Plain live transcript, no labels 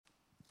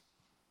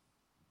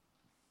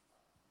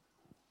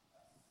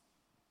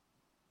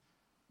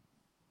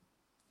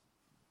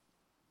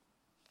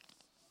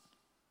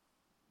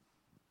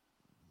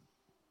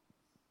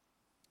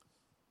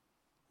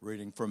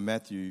Reading from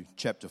Matthew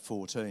chapter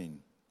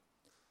 14,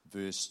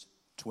 verse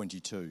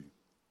 22.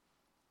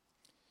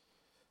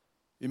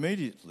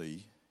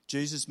 Immediately,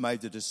 Jesus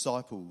made the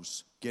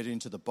disciples get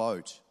into the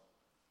boat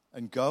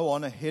and go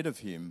on ahead of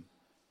him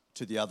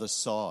to the other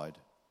side,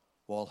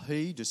 while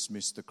he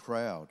dismissed the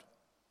crowd.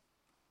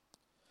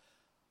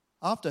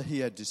 After he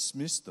had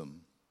dismissed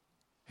them,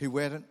 he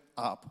went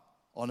up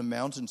on a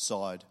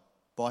mountainside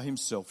by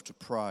himself to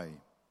pray.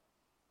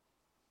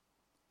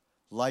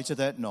 Later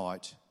that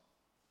night,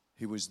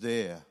 he was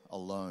there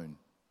alone,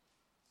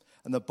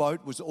 and the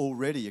boat was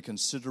already a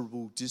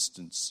considerable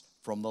distance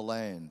from the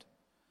land,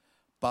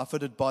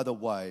 buffeted by the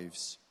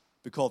waves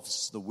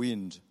because the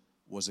wind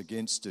was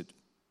against it.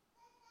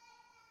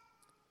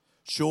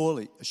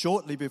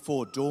 Shortly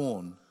before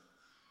dawn,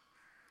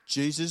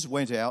 Jesus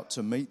went out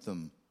to meet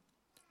them,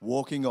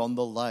 walking on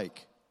the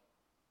lake.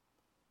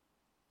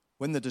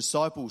 When the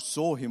disciples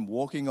saw him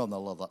walking on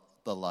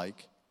the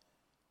lake,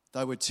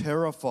 they were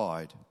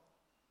terrified.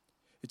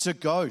 "It's a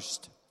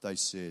ghost," they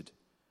said,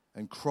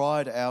 and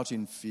cried out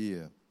in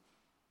fear.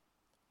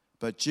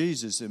 But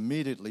Jesus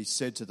immediately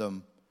said to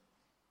them,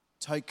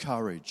 "Take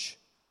courage,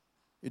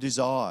 it is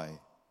I.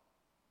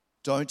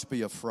 Don't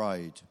be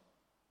afraid."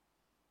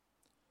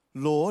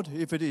 "Lord,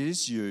 if it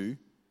is you,"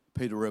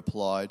 Peter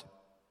replied,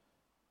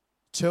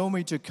 "tell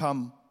me to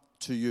come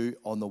to you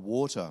on the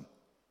water."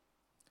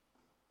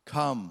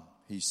 "Come,"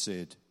 he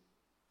said.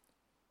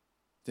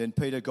 Then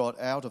Peter got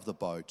out of the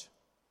boat,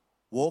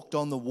 walked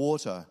on the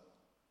water,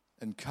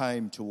 and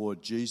came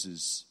toward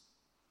Jesus.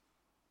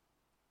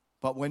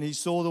 But when he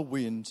saw the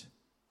wind,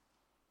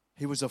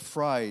 he was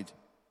afraid,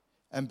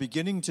 and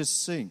beginning to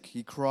sink,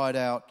 he cried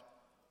out,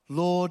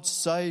 "Lord,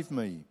 save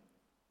me."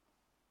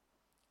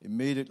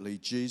 Immediately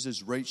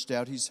Jesus reached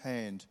out his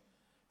hand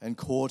and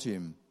caught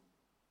him.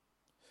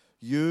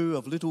 "You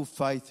of little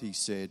faith," he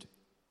said,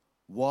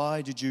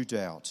 "why did you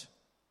doubt?"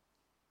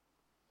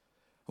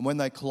 And when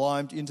they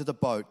climbed into the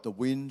boat, the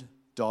wind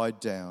died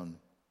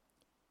down.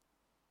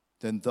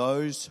 Then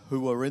those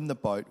who were in the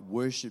boat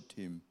worshipped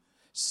him,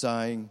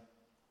 saying,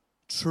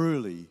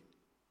 "Truly,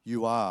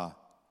 you are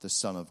the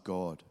Son of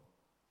God."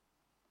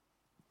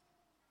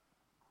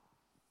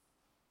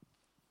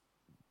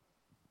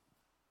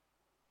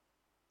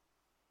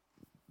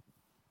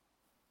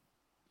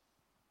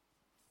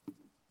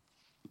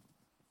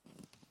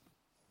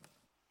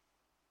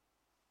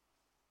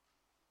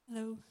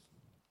 Hello.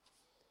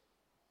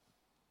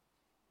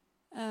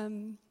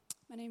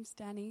 My name's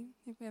Danny,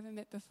 if we haven't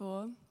met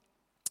before.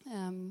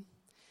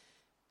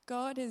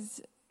 God has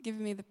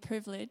given me the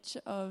privilege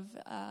of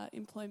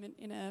employment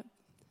in a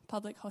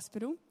public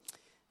hospital,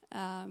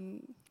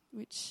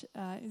 which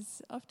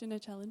is often a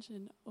challenge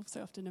and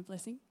also often a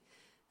blessing.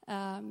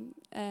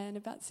 And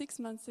about 6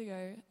 months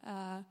ago,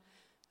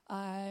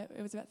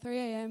 it was about 3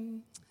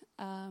 a.m,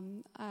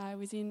 I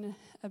was in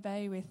a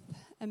bay with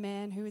a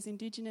man who was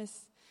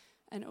Indigenous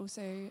and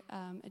also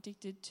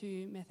addicted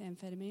to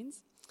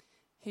methamphetamines.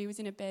 He was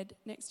in a bed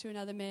next to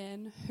another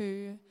man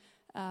who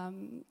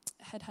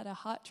had had a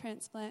heart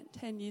transplant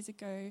 10 years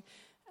ago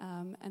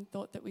and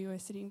thought that we were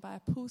sitting by a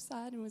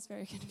poolside and was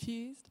very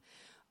confused.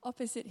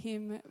 Opposite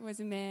him was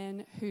a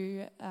man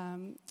who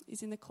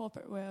is in the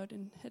corporate world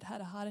and had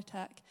had a heart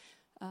attack,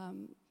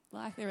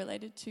 likely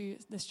related to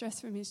the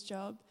stress from his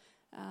job.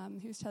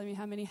 He was telling me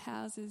how many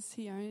houses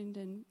he owned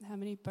and how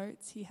many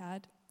boats he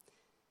had.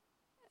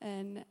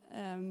 And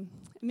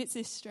amidst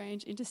this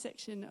strange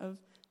intersection of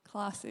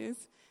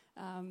classes,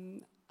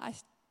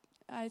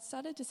 I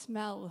started to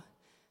smell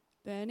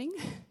burning,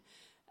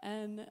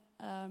 and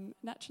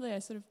naturally I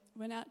sort of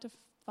went out to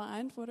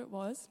find what it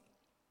was,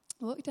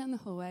 walked down the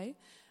hallway,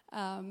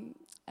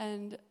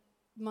 and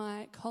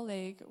my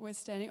colleague was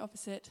standing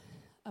opposite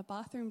a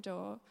bathroom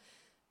door,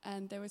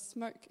 and there was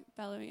smoke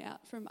bellowing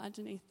out from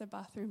underneath the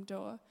bathroom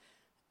door,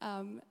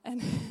 and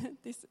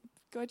this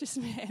gorgeous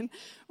man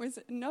was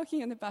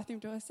knocking on the bathroom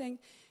door saying,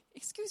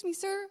 "Excuse me,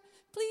 sir,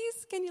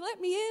 please, can you let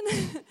me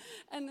in?"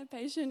 And the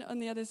patient on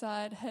the other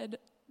side had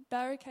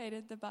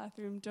barricaded the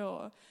bathroom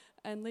door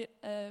and lit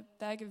a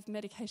bag of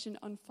medication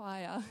on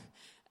fire.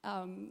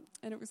 And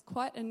it was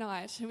quite a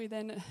night. We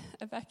then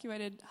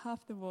evacuated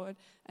half the ward,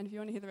 and if you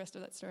want to hear the rest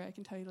of that story, I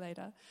can tell you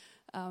later.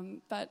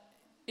 But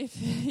if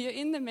you're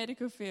in the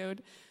medical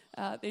field,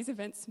 these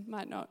events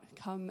might not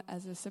come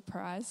as a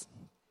surprise.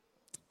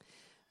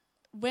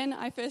 When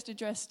I first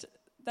addressed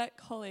that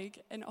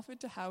colleague and offered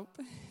to help,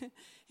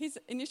 his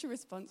initial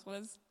response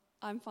was,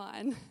 "I'm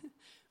fine,"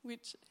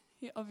 which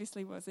he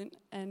obviously wasn't.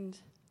 And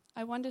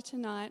I wonder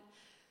tonight,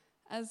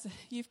 as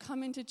you've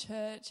come into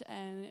church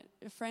and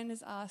a friend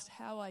has asked,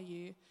 "How are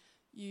you?"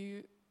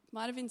 you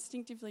might have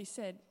instinctively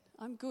said,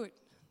 "I'm good."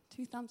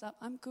 2 thumbs up,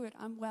 "I'm good,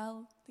 I'm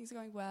well, things are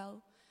going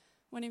well."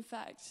 When in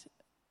fact,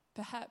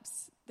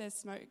 perhaps there's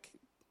smoke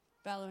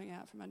bellowing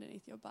out from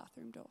underneath your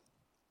bathroom door.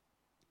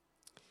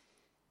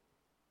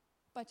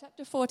 By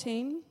chapter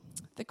 14,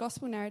 the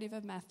gospel narrative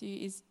of Matthew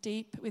is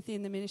deep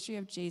within the ministry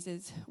of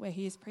Jesus, where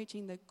he is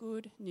preaching the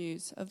good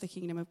news of the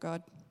kingdom of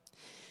God.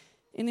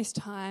 In this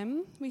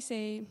time, we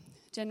see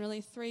generally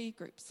 3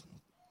 groups.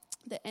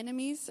 The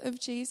enemies of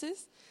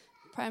Jesus,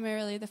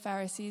 primarily the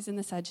Pharisees and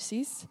the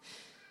Sadducees.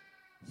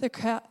 The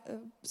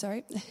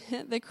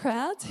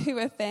crowds who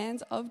were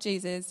fans of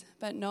Jesus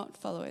but not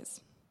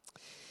followers.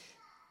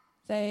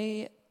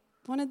 They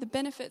wanted the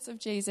benefits of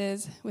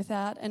Jesus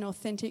without an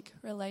authentic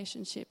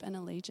relationship and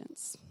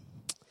allegiance.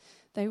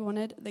 They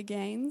wanted the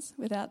gains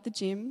without the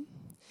gym.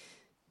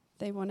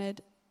 They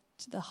wanted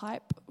the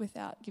hype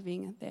without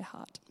giving their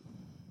heart.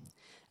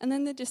 And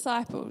then the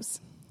disciples,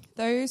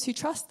 those who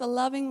trust the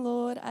loving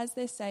Lord as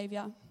their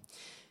Saviour.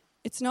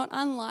 It's not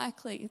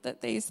unlikely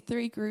that these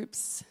three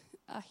groups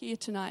are here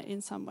tonight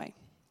in some way.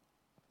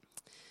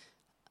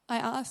 I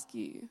ask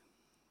you,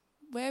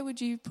 where would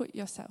you put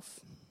yourself?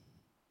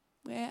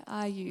 Where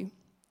are you?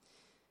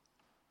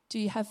 Do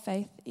you have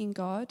faith in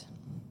God?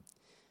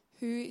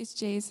 Who is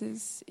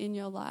Jesus in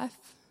your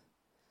life?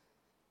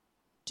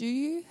 Do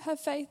you have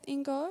faith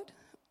in God?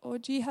 Or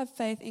do you have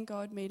faith in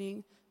God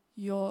meeting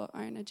your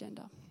own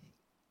agenda?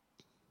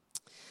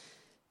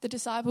 The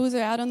disciples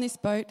are out on this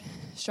boat,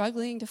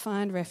 struggling to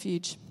find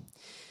refuge.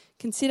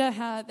 Consider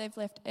how they've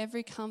left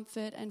every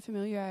comfort and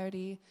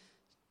familiarity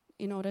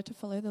in order to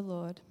follow the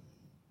Lord.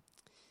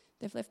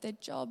 They've left their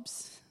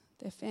jobs,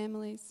 their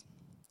families,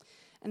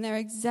 and they're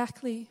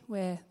exactly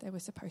where they were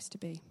supposed to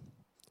be.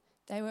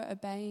 They were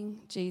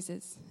obeying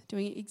Jesus,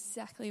 doing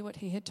exactly what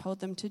he had told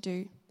them to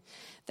do.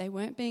 They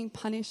weren't being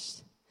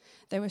punished.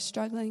 They were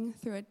struggling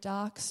through a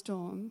dark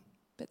storm,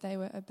 but they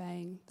were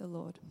obeying the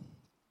Lord.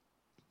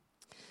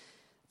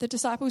 The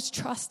disciples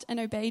trust and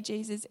obey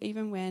Jesus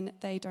even when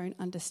they don't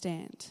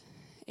understand,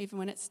 even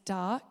when it's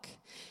dark,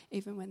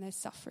 even when there's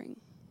suffering.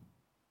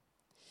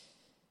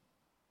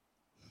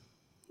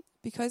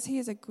 Because he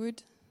is a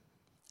good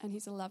and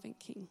he's a loving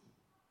king.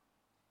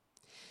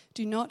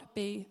 Do not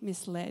be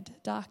misled.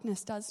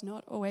 Darkness does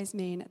not always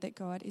mean that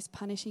God is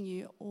punishing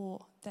you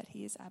or that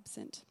he is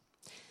absent.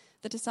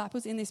 The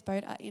disciples in this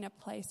boat are in a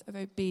place of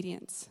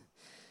obedience.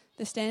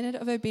 The standard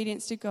of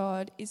obedience to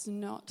God is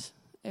not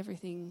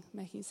everything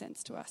making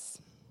sense to us.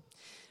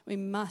 We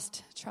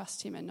must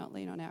trust him and not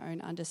lean on our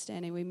own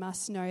understanding. We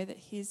must know that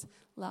his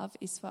love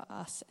is for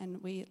us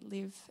and we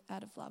live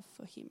out of love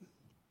for him.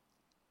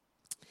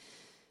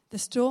 The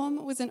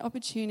storm was an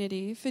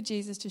opportunity for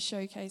Jesus to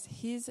showcase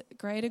his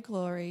greater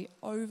glory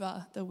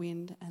over the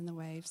wind and the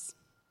waves.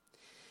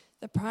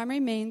 The primary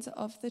means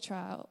of the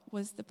trial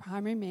was the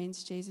primary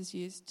means Jesus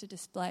used to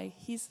display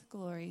his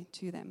glory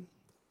to them.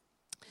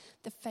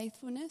 The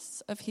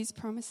faithfulness of his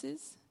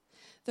promises,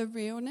 the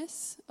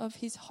realness of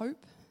his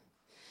hope,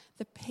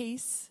 the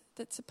peace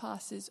that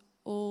surpasses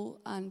all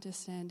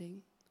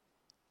understanding.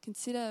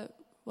 Consider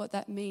what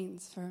that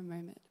means for a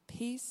moment.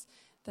 Peace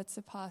that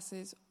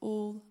surpasses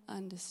all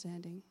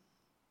understanding.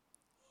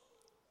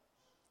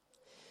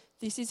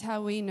 This is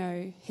how we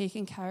know he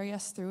can carry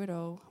us through it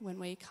all when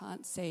we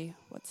can't see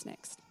what's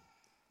next.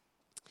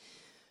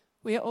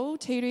 We are all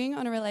teetering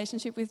on a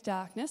relationship with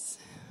darkness,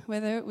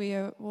 whether we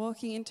are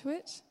walking into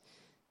it,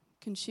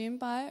 consumed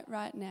by it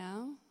right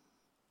now,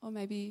 or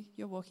maybe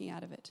you're walking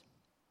out of it.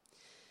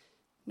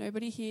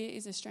 Nobody here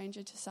is a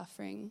stranger to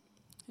suffering,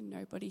 and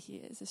nobody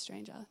here is a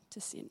stranger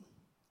to sin.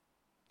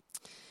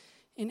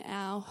 In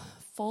our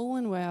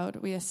fallen world,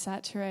 we are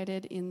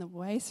saturated in the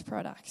waste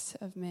products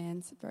of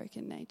man's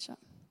broken nature.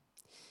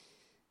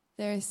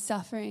 There is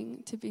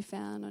suffering to be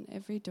found on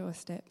every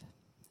doorstep,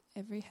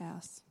 every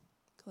house,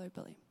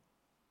 globally.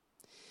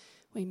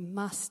 We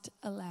must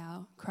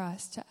allow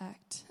Christ to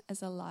act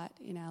as a light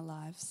in our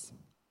lives.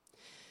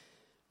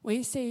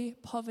 We see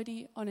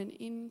poverty on an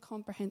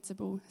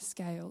incomprehensible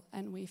scale,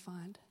 and we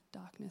find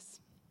darkness.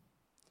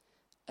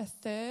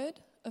 1/3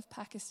 of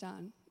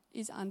Pakistan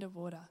is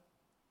underwater.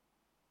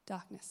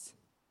 Darkness.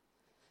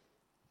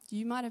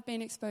 You might have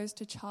been exposed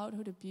to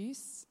childhood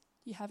abuse.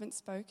 You haven't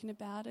spoken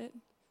about it.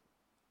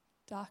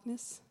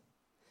 Darkness.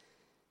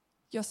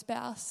 Your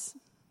spouse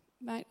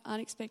might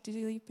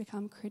unexpectedly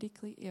become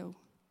critically ill.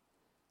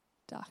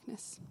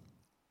 Darkness.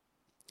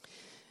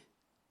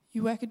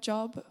 You work a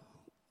job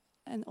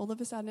and all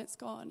of a sudden it's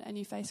gone and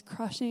you face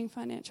crushing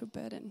financial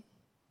burden.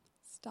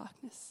 It's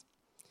darkness.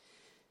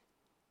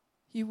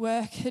 You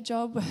work a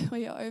job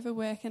where you're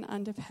overworked and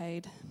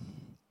underpaid.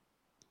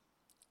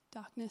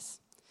 Darkness.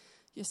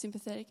 Your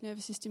sympathetic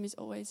nervous system is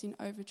always in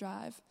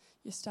overdrive.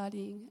 You're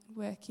studying,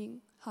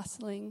 working,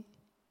 hustling.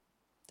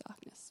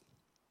 Darkness.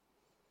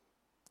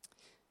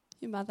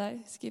 Your mother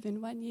is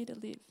given 1 year to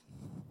live.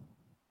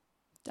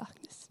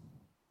 Darkness.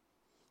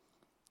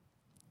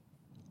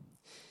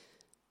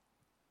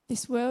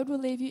 This world will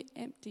leave you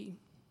empty,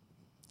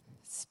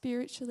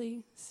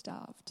 spiritually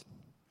starved,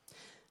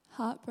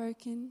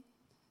 heartbroken,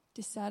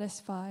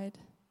 dissatisfied,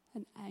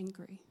 and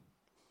angry.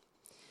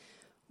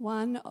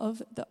 One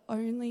of the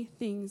only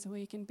things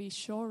we can be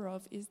sure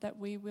of is that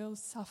we will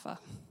suffer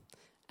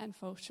and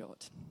fall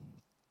short.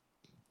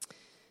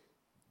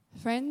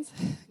 Friends,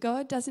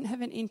 God doesn't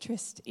have an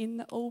interest in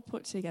the all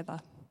put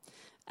together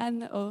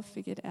and the all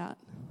figured out.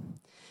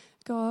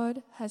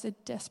 God has a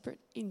desperate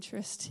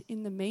interest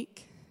in the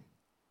meek,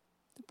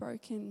 the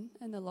broken,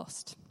 and the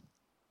lost.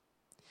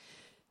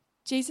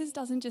 Jesus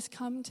doesn't just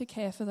come to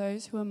care for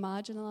those who are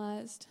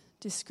marginalized,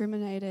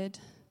 discriminated,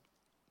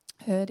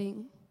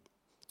 hurting.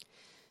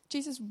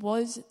 Jesus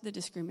was the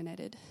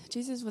discriminated.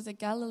 Jesus was a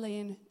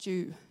Galilean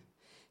Jew.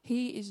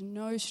 He is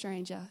no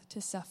stranger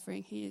to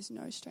suffering. He is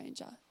no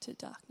stranger to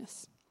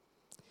darkness.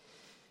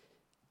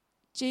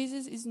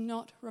 Jesus is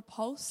not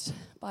repulsed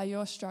by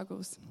your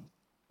struggles.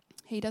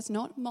 He does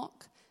not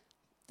mock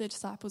the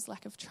disciples'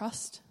 lack of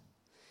trust.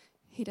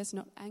 He does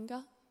not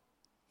anger.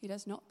 He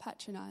does not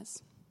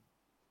patronize.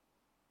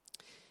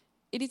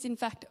 It is in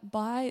fact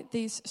by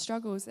these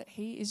struggles that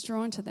he is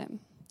drawn to them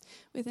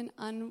with an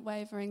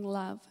unwavering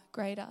love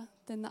greater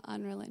than the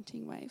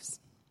unrelenting waves.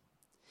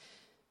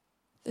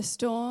 The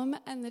storm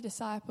and the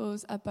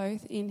disciples are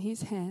both in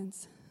his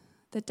hands.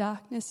 The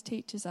darkness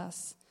teaches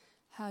us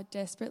how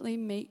desperately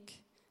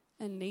meek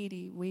and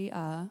needy we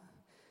are,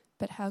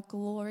 but how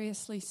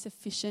gloriously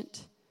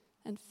sufficient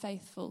and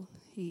faithful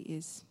he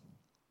is.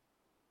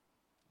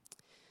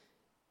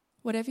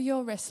 Whatever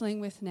you're wrestling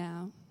with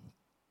now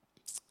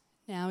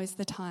is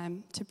the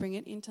time to bring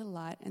it into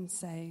light and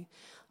say,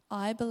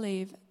 I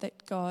believe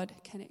that God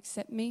can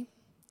accept me,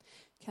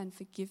 can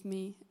forgive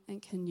me,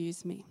 and can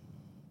use me.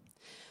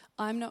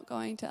 I'm not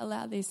going to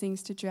allow these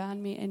things to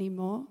drown me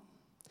anymore,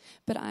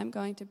 but I'm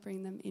going to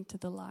bring them into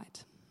the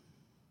light.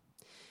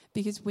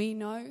 Because we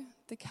know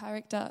the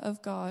character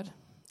of God,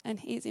 and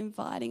he is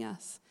inviting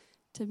us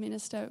to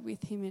minister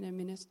with him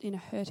in a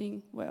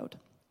hurting world.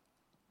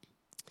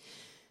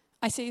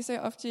 I see so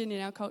often in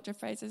our culture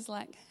phrases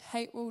like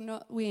hate will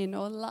not win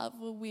or love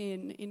will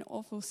win in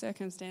awful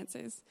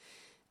circumstances.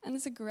 And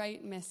it's a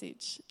great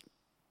message,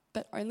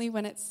 but only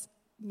when it's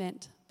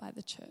meant by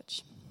the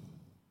church.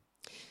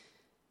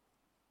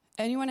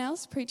 Anyone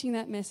else preaching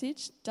that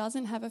message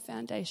doesn't have a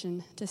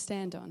foundation to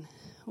stand on.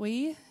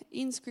 We,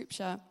 in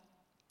Scripture,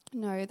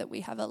 know that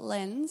we have a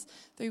lens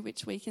through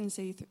which we can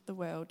see the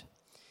world.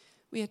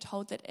 We are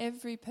told that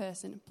every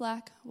person,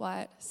 black,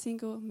 white,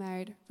 single,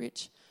 married,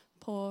 rich,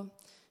 poor,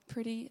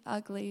 pretty,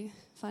 ugly,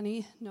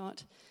 funny,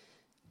 not,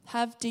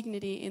 have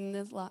dignity in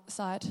the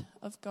sight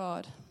of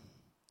God,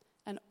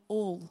 and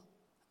all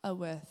are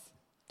worth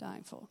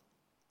dying for.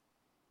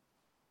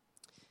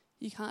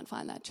 You can't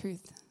find that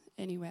truth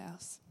anywhere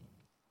else.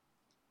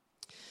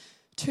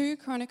 2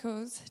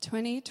 Chronicles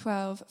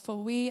 20:12, for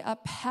we are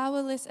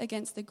powerless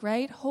against the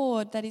great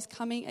horde that is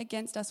coming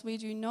against us. We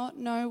do not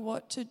know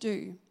what to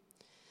do,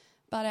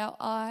 but our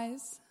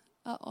eyes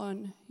are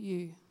on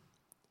you.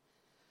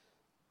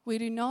 We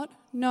do not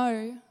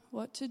know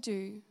what to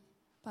do,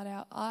 but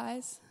our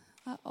eyes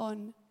are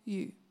on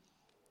you.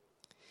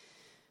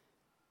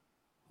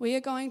 We are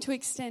going to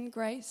extend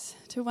grace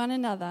to one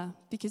another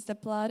because the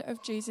blood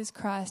of Jesus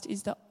Christ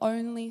is the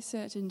only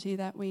certainty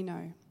that we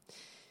know.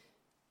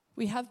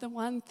 We have the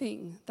one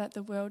thing that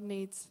the world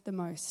needs the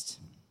most.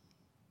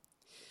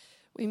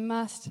 We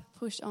must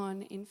push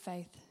on in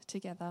faith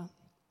together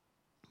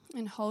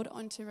and hold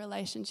on to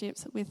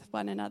relationships with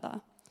one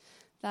another.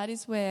 That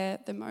is where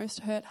the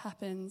most hurt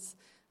happens,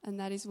 and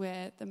that is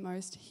where the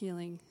most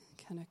healing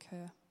can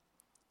occur.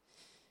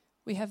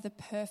 We have the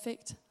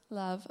perfect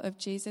love of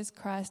Jesus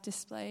Christ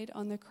displayed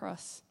on the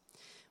cross.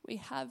 We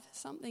have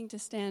something to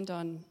stand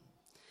on.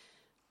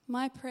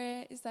 My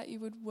prayer is that you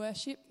would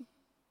worship,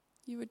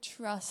 you would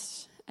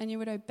trust, and you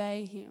would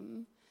obey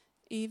him,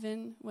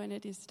 even when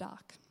it is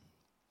dark.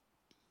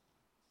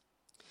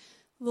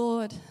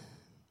 Lord,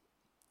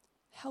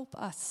 help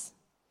us.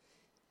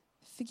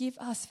 Forgive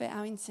us for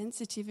our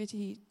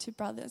insensitivity to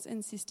brothers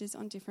and sisters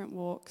on different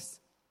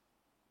walks.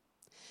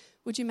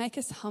 Would you make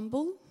us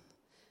humble?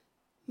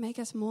 Make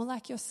us more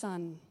like your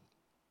Son.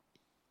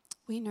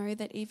 We know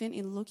that even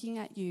in looking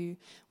at you,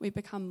 we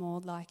become more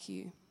like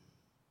you.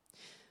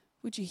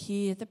 Would you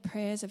hear the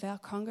prayers of our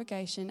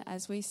congregation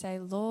as we say,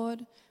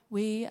 Lord,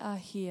 we are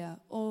here.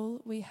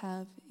 All we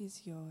have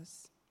is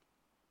yours.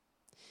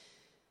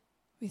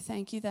 We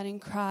thank you that in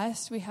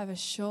Christ we have a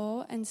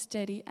sure and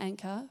steady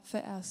anchor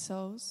for our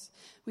souls.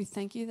 We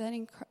thank you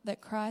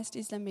that Christ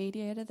is the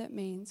mediator that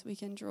means we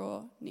can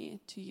draw near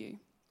to you.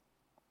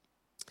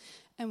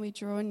 And we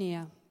draw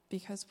near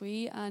because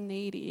we are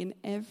needy in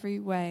every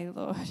way,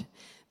 Lord.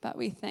 But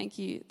we thank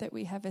you that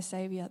we have a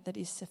Saviour that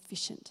is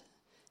sufficient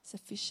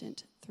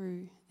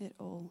through it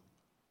all.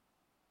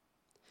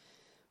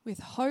 With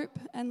hope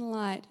and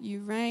light you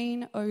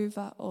reign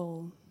over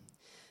all.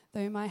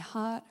 Though my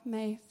heart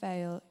may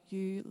fail,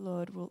 you,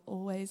 Lord, will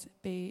always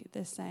be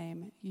the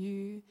same.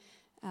 You,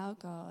 our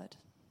God,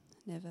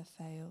 never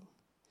fail.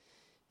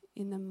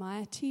 In the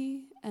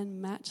mighty and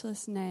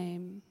matchless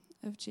name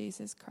of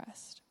Jesus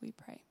Christ, we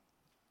pray.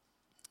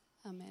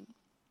 Amen.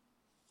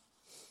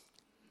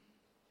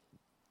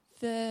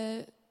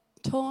 The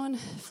torn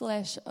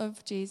flesh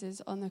of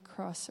Jesus on the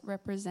cross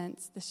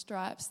represents the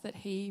stripes that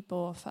he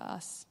bore for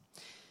us.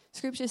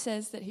 Scripture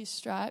says that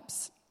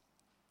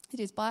it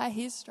is by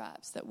his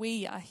stripes that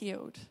we are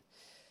healed.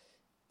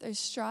 Those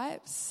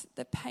stripes,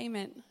 the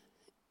payment,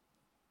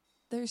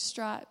 those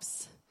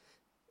stripes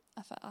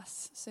are for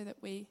us so that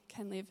we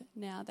can live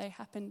now. They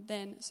happened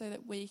then so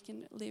that we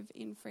can live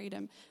in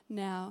freedom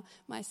now.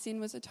 My sin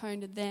was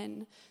atoned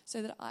then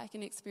so that I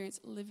can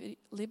experience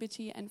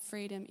liberty and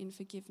freedom in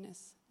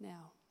forgiveness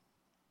now.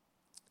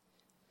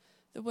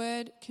 The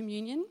word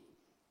communion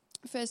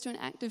refers to an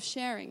act of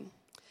sharing,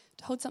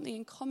 to hold something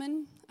in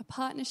common, a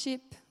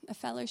partnership, a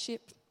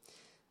fellowship.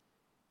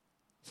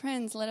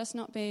 Friends, let us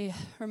not be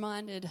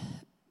blinded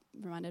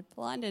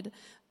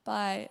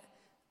by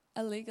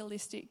a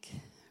legalistic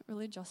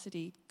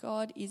religiosity.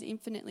 God is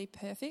infinitely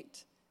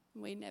perfect.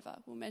 We never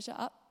will measure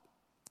up.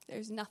 There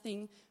is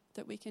nothing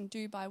that we can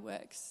do by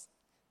works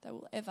that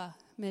will ever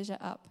measure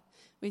up.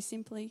 We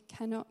simply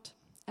cannot.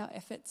 Our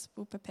efforts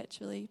will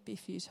perpetually be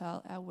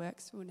futile. Our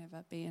works will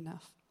never be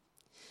enough.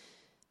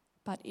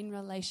 But in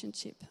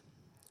relationship,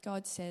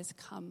 God says,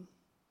 come,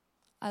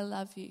 I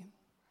love you.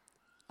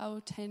 I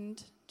will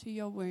tend to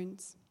your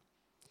wounds.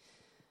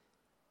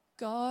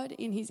 God,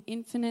 in his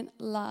infinite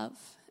love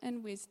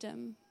and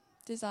wisdom,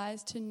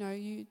 desires to know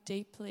you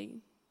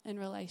deeply and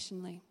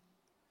relationally.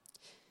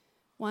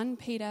 1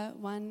 Peter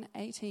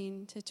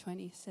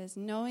 1:18-20 says,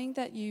 knowing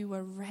that you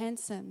were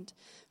ransomed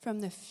from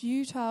the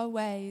futile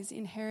ways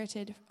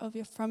inherited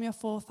from your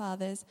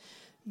forefathers,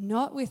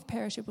 not with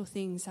perishable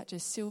things such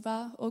as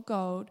silver or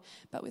gold,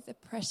 but with the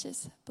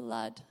precious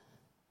blood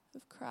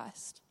of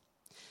Christ,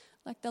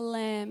 like the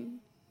Lamb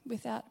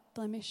without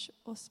blemish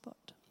or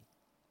spot.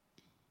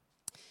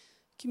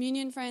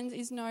 Communion, friends,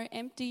 is no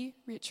empty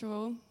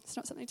ritual. It's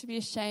not something to be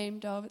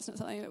ashamed of. It's not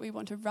something that we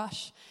want to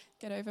rush,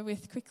 get over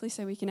with quickly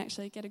so we can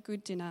actually get a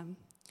good dinner.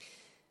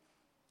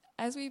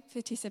 As we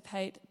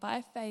participate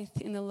by faith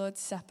in the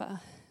Lord's Supper,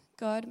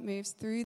 God moves through